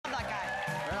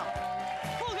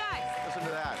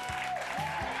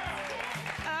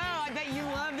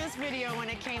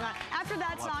came out. After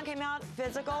that song came out,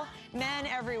 Physical, men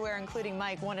everywhere, including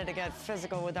Mike, wanted to get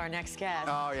physical with our next guest.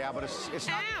 Oh, yeah, but it's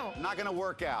not going to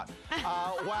work out.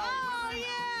 Oh,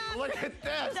 yeah. Look at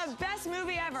this. The best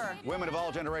movie ever. Women of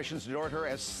all generations adored her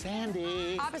as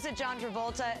Sandy. Opposite John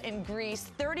Travolta in Grease.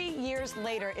 30 years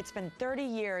later, it's been 30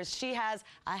 years. She has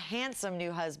a handsome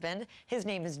new husband. His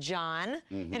name is John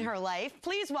in her life.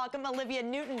 Please welcome Olivia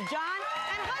Newton-John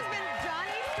and husband John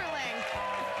Easterling.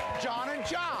 John and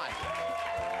John.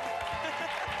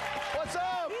 What's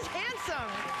up? He's handsome.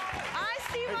 I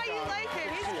see why you like him.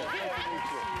 He's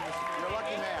You're a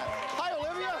lucky man. Hi,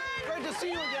 Olivia. Great to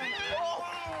see you again.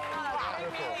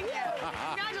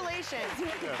 Congratulations.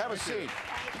 Have a seat.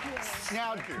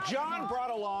 Now, John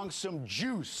brought along some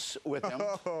juice with him,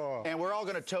 and we're all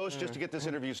going to toast just to get this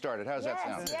interview started. How does that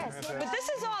sound? Yes. But this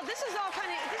is all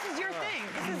kind of, this is your thing.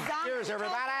 This is zombie. Cheers,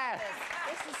 everybody.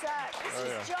 This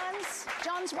is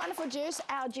John's wonderful juice,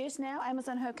 our juice now,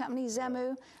 Amazon Herb Company,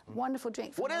 Zamu, wonderful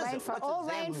drink from What is it? rainforest. All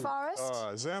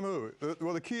rainforest. Zamu.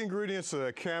 Well, the key ingredients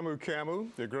are camu.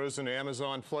 It grows in the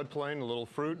Amazon floodplain, a little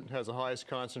fruit. It has the highest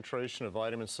concentration of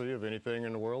vitamin C of anything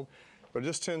in the world. But it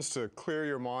just tends to clear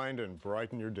your mind and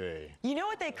brighten your day. You know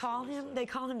what they call him? They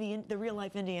call him the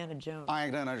real-life Indiana Jones. I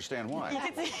don't understand why.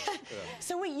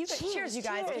 So wait, cheers, you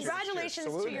guys. Cheers. Congratulations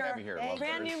Cheers. to your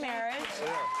brand new marriage.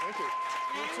 Yeah, thank you.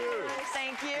 You too.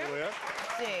 Thank you. Juliet.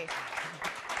 See.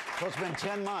 So it's been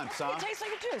 10 months, huh? It tastes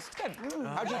like a juice. It's good.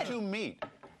 How'd you two meet?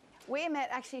 We met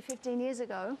actually 15 years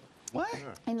ago. What?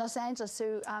 In Los Angeles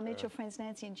through our mutual friends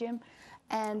Nancy and Jim.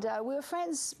 And we were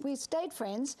friends, we stayed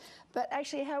friends, but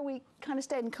actually how we kind of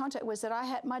stayed in contact was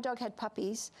that my dog had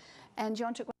puppies, and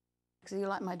John took one because he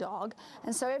liked my dog.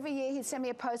 And so every year he'd send me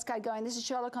a postcard going, this is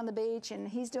Sherlock on the beach, and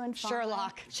he's doing fine.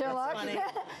 Sherlock. Sherlock. That's funny.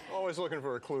 Always looking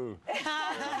for a clue.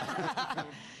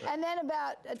 And then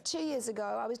about 2 years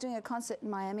ago, I was doing a concert in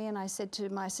Miami, and I said to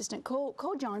my assistant, call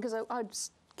John, because I'd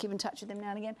keep in touch with him now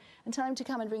and again, and tell him to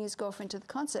come and bring his girlfriend to the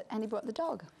concert, and he brought the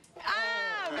dog.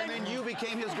 And then you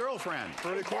became his girlfriend.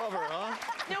 Pretty clever, huh?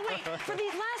 No, wait.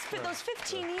 For those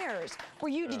 15 years,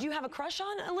 did you have a crush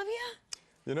on Olivia?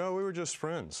 You know, we were just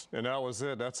friends, and that was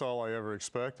it. That's all I ever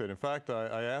expected. In fact,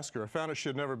 I asked her. I found out she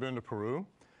had never been to Peru,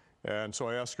 and so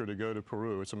I asked her to go to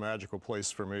Peru. It's a magical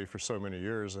place for me for so many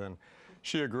years, and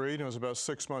she agreed. And it was about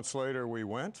 6 months later we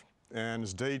went. And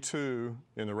it's day 2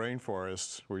 in the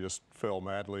rainforest. We just fell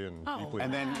madly and deeply.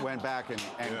 And then went back and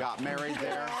got married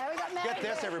there. Yeah, we got married. Get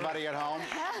this, everybody at home.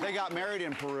 They got married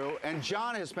in Peru, and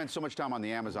John has spent so much time on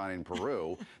the Amazon in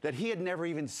Peru that he had never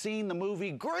even seen the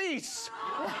movie Grease.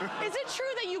 Is it true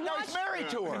that you watched? He's married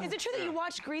to her. Is it true that you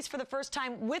watched Grease for the first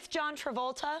time with John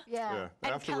Travolta? Yeah.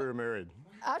 After we were married.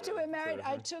 After we were married,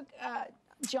 I took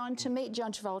John to meet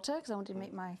John Travolta, because I wanted to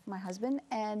meet my husband,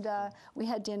 and we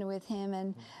had dinner with him,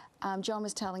 and John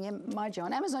was telling him,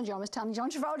 Amazon John was telling John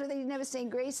Travolta that he'd never seen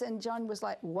Grease, and John was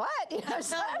like, what? You know,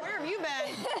 so where have you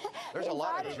been? There's a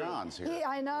lot of Johns here.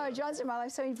 I know, John's in my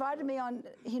life. So he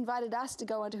invited us to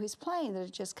go onto his plane that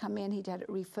had just come in. He'd had it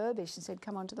refurbished and said,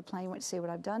 come onto the plane, went to see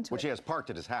what I've done to it. Which he has parked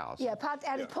at his house. Yeah, parked,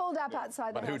 and it pulled up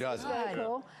outside the house. But who doesn't? Very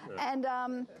cool.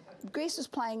 And Grease was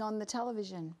playing on the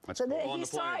television. That's so cool. he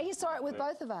saw it with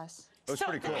both of us. It was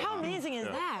pretty cool. How amazing is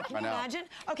that? Can you imagine?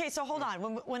 Okay, so hold on.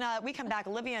 When we come back,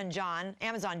 Olivia and John,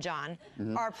 Amazon John,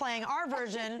 are playing our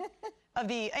version of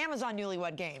the Amazon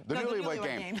Newlywed Game. The Newlywed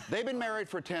Game. They've been married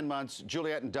for 10 months.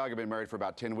 Juliet and Doug have been married for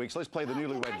about 10 weeks. Let's play the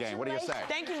Newlywed Game. What do you say?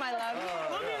 Thank you, my love.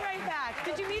 We'll be right back.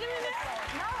 Did you meet him in this?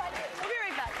 No, I didn't. We'll be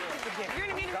right back. You're going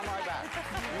to meet him. Come right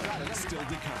back. Still to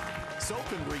come.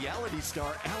 Soap and reality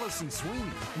star Allison Sweeney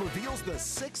reveals the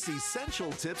 6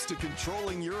 essential tips to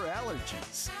controlling your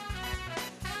allergies.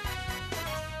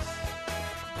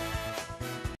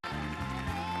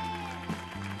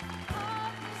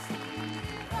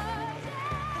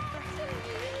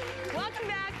 Welcome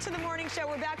back to the morning show.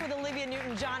 We're back with Olivia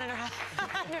Newton-John and her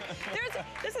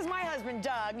this is my husband,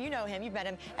 Doug. You know him. You've met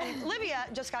him. And Olivia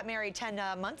just got married 10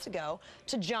 months ago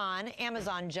to John,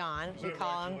 Amazon John, as we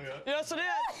call him. Yes, it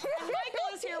is. And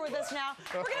Michael is here with us now.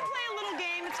 We're going to play a little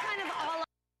game. It's kind of all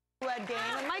Newlywed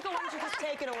Game. And Michael, why don't you just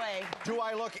take it away? Do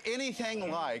I look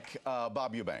anything like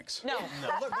Bob Eubanks? No.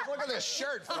 Look at this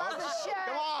shirt, folks.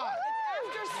 Come on.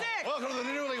 It's after 6. Welcome to the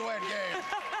Newlywed Game.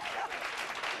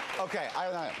 Okay,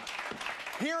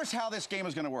 here's how this game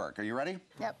is going to work. Are you ready?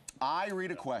 Yep. I read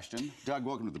a question. Doug,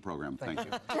 welcome to the program. Thank you.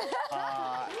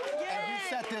 And we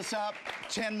set this up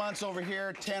 10 months over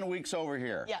here, 10 weeks over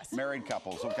here. Yes. Married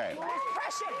couples. Okay.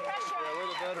 Pressure.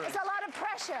 It's a lot of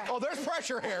pressure. Oh, there's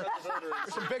pressure here.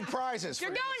 There's some big prizes. You're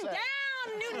going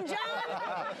down,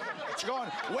 Newton-John. It's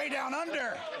going way down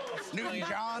under,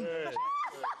 Newton-John.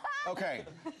 Okay,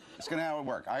 it's gonna how it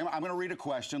work. I'm gonna read a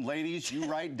question. Ladies, you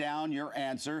write down your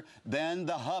answer. Then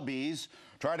the hubbies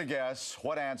try to guess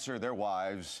what answer their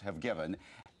wives have given,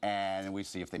 and we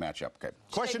see if they match up. Okay.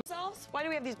 Question. Why do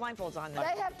we have these blindfolds on then?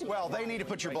 They have to. Well, they need to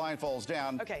put your blindfolds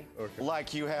down. Okay.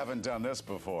 Like you haven't done this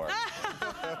before.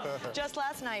 Just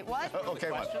last night. What? Okay.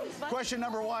 Question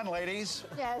number 1, ladies.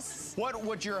 Yes. What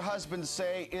would your husband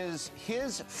say is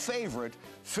his favorite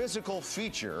physical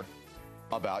feature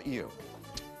about you?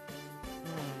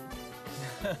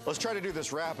 Let's try to do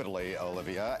this rapidly,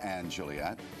 Olivia and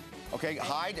Juliet. Okay,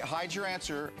 hide your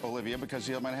answer, Olivia, because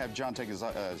I'm going to have John take his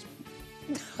blindfold off.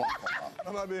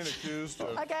 I'm not being accused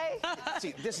of... Okay.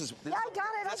 See, this is... Yeah, I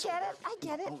got it. I get it. I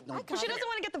get it. Well, she doesn't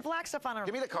want to get the black stuff on her.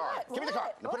 Give me the card. What? Give me the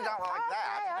card. What? Put it down like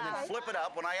that, and then Okay. flip it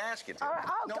up when I ask you to. All right.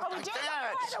 Oh, No, we like do that.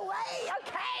 that right away.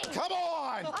 Okay. Come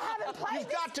on! I haven't played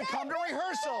You've got to this come to game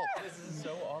rehearsal. This is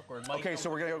so awkward. Okay, so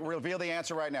we're going to reveal the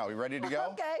answer right now. You ready to go?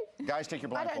 Okay. Guys, take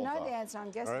your I blindfolds don't know off. the answer.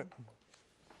 I'm guessing. All right.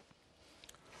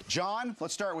 John,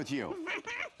 let's start with you.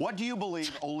 What do you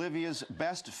believe Olivia's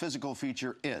best physical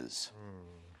feature is?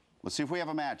 Let's see if we have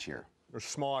a match here. Her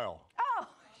smile. Oh.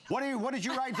 What did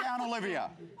you write down, Olivia?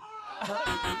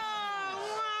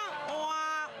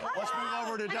 Let's move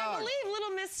over to And I Doug. believe little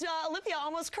Miss Olivia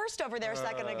almost cursed over there a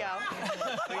second ago.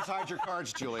 Please hide your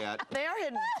cards, Juliet. They are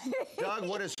hidden. Doug,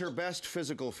 what is her best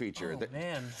physical feature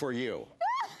man. for you?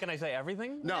 Can I say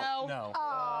everything? No. No.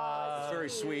 It's very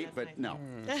sweet, but no.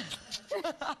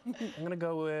 I'm gonna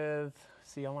go with.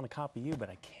 See, I want to copy you, but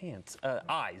I can't.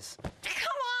 Eyes. Come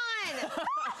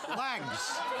on!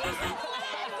 Legs. We've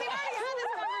already had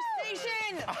this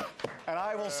conversation. And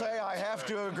I will say I have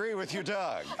to agree with you,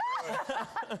 Doug.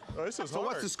 Oh, this is So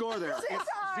what's the score there? It's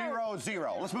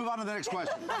 0-0. Let's move on to the next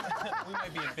question. We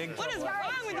might be in big What is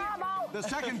wrong with you? The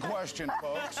second question,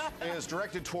 folks, is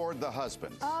directed toward the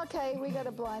husband. Okay, we got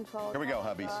a blindfold. Here we go,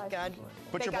 hubbies. Good.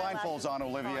 Put your They got blindfolds on,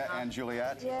 Olivia and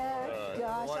Juliet. Yeah,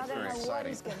 gosh, I don't very know what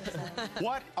exciting. he's going to say.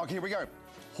 What? Okay, here we go.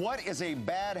 What is a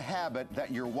bad habit that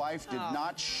your wife did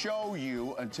not show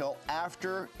you until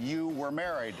after you were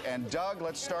married? And Doug,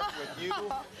 let's start with you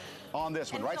on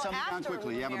this one. Write Until something down after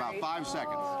quickly. we You have were about married. 5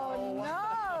 seconds. Oh,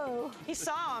 no. He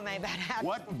saw my bad habit.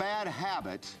 What bad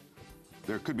habit?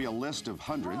 There could be a list of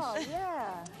hundreds. Oh,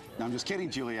 yeah. No, I'm just kidding,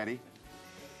 Giulietti.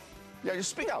 Yeah, just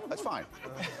speak up. That's fine.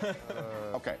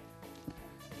 Okay.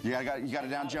 You got it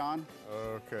down, John?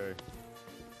 Okay.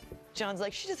 John's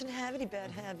like, she doesn't have any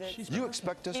bad habits. You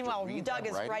expect us Meanwhile, to read Doug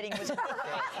that, is right? writing his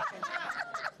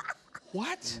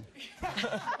What? What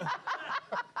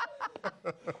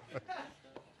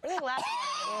are they laughing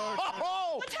at?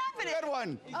 Oh, What's happening? Good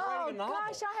one. Oh,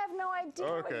 gosh, I have no idea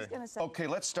what he's going to say. Okay,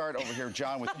 let's start over here,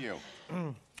 John, with you.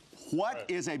 What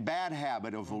is a bad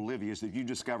habit of Olivia's that you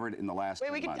discovered in the last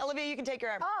 10 months? Olivia, you can take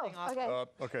your thing off. Okay.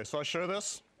 Okay, so I show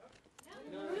this?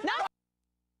 No!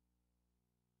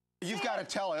 You've got to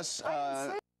tell us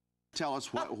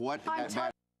what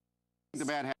the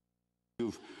bad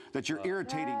habit that you're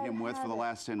irritating him with for the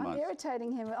last 10 months. I'm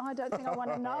irritating him. I don't think I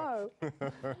want to know.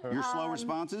 Your slow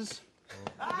responses?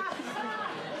 Wow!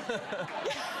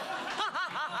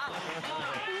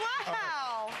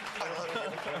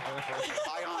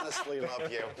 I honestly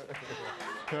love you.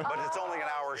 But it's only an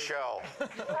hour show.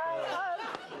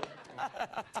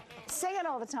 Singing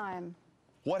all the time.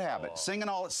 What habit? Singing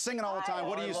all the time.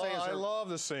 What do you say is I her... love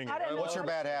the singing. I don't know. What's her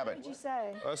bad habit? What did you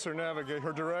say? That's her navigate,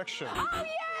 her direction. Oh,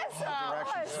 yes!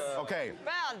 Directions. Okay.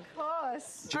 Bad. Of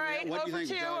course. All right, What do you over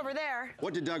think, 2 Doug? over there.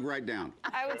 What did Doug write down?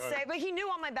 I would say, but he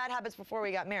knew all my bad habits before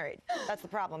we got married. That's the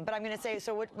problem. But I'm going to say,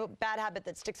 so what bad habit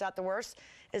that sticks out the worst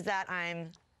is that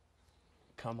I'm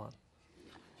Come on.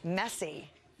 messy.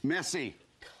 Messy.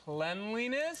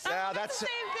 Cleanliness? Yeah, that's the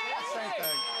same thing. That's the same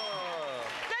thing.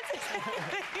 That's the same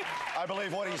thing. I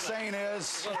believe what he's saying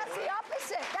is That's the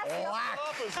opposite. That's the lack,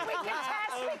 opposite. We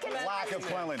can test. lack of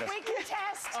cleanliness. We can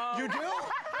test. You do?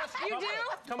 You do?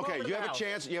 Come Okay, over to you the have a house.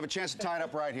 chance. You have a chance to tie it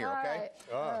up right here. All Okay. right.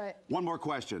 All right. One more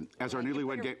question. As our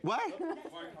newlywed game. What? Oh,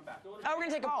 we're going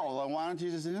to take a Oh, well, why don't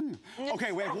you just...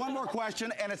 Okay, we have one more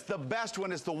question, and it's the best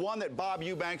one. It's the one that Bob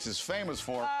Eubanks is famous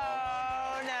for.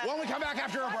 Oh, no. When we come back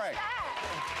after a break.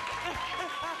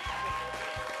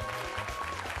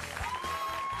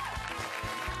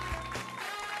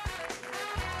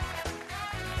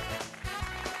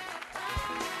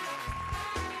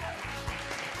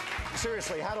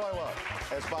 Seriously, how do I look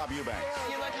as Bob Eubanks?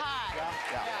 You look hot.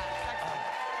 Yeah.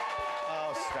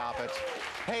 Oh, stop it.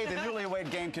 Hey, the newlywed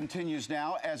game continues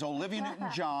now as Olivia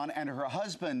Newton-John and her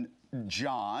husband,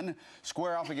 John,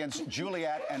 square off against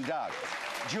Juliet and Doug.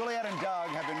 Juliet and Doug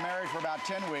have been married for about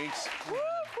 10 weeks.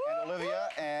 And Olivia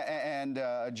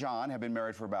and John have been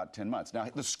married for about 10 months. Now,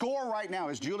 the score right now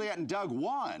is Juliet and Doug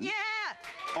 1. Yeah!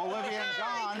 Olivia and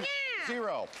John Yeah!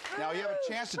 0. Now, you have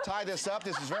a chance to tie this up.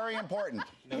 This is very important.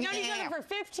 We've known each other for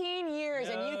 15 years,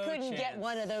 and you couldn't get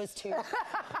one of those two.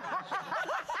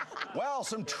 Well,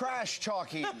 some trash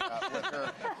talking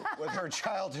with her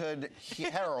childhood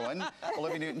heroine,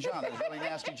 Olivia Newton-John. That was really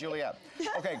nasty, Juliet.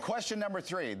 Okay, question number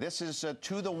 3. This is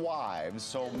to the wives.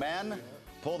 So, men,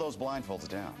 pull those blindfolds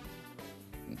down.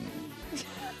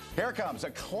 Here comes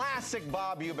a classic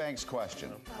Bob Eubanks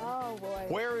question. Oh, boy.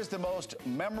 Where is the most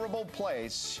memorable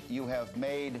place you have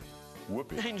made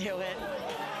whoopee? I knew it.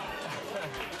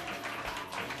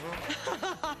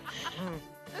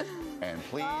 And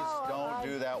please don't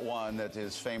do that one that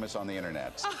is famous on the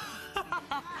internet.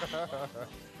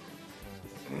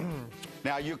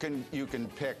 Now you can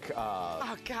pick.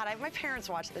 Oh God, my parents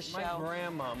watch this show. My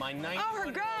grandma, my 9th. Oh,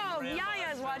 her girl,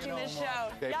 Yaya's watching this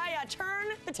show. Okay. Yaya, turn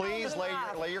the Please television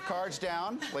off. lay your cards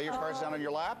down. Lay your cards down on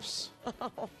your laps.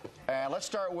 And let's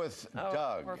start with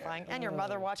Doug. Horrifying. And your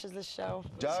mother watches this show.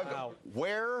 Doug,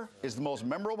 where is the most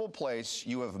memorable place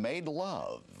you have made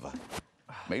love?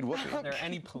 Made whoopee. Are there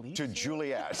any police? To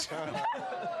Juliet.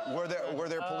 Were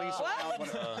there police around?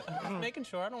 Just making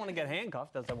sure. I don't want to get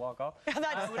handcuffed as I walk off. That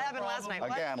happened last night.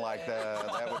 What? Again, like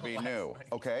that would be new.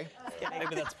 Okay.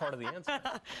 Maybe that's part of the answer.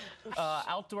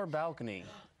 Outdoor balcony.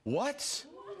 What?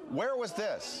 Where was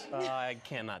this? I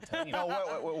cannot tell you. No,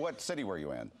 what city were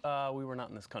you in? We were not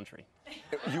in this country.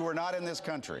 You were not in this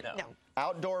country? No.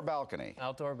 Outdoor balcony.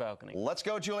 Outdoor balcony. Let's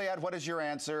go, Juliet. What is your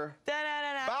answer?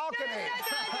 Da-da-da-da. Balcony.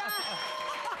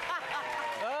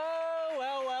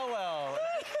 Well.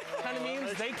 Kind of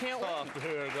means they can't win. Tough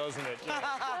here, doesn't it?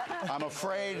 I'm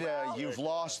afraid you've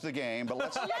lost the game, but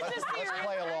let's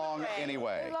play along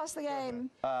anyway. We lost the game.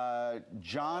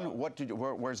 John,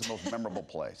 where's the most memorable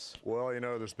place? Well, you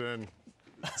know, there's been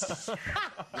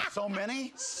So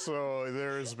many? it's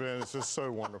just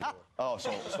so wonderful. Oh,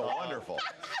 so wonderful.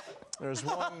 There's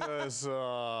one that's,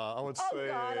 I would say, Oh,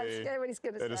 God, I'm scared what he's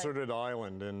going to a say. deserted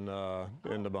island in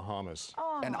the Bahamas.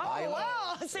 An island?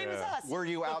 Wow, same as us. Were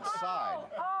you outside?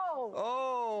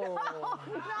 Oh,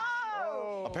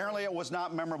 no. Apparently it was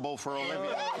not memorable for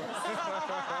Olivia.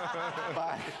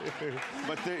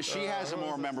 but she has a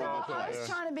more memorable I place. was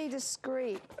trying to be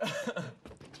discreet.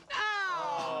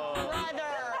 Oh, brother.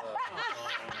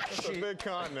 It's a big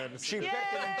continent. She picked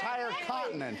an entire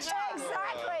continent.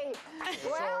 Exactly.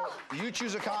 Well, You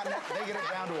choose a continent, they get it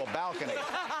down to a balcony.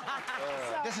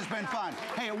 This has been fun.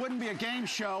 Hey, it wouldn't be a game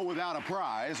show without a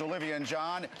prize. Olivia and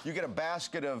John, you get a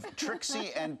basket of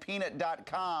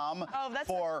TrixieandPeanut.com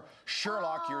for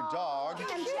Sherlock, your dog.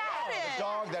 fantastic. The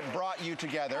dog that brought you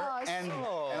together. And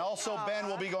also Ben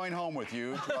will be going home with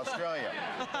you to Australia.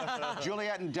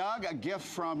 Juliet and Doug, a gift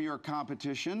from your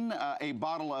competition, a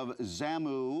bottle of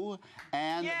Zamu,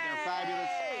 and their fabulous,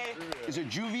 is it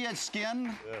Juliet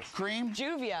skin cream?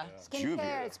 Juvia.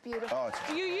 Skincare, it's beautiful. Oh,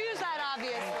 You use that,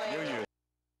 obviously.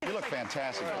 you look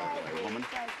fantastic, woman.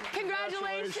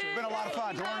 Congratulations. It's been a lot of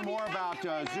fun. To learn more about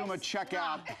Zuma, check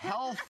out Health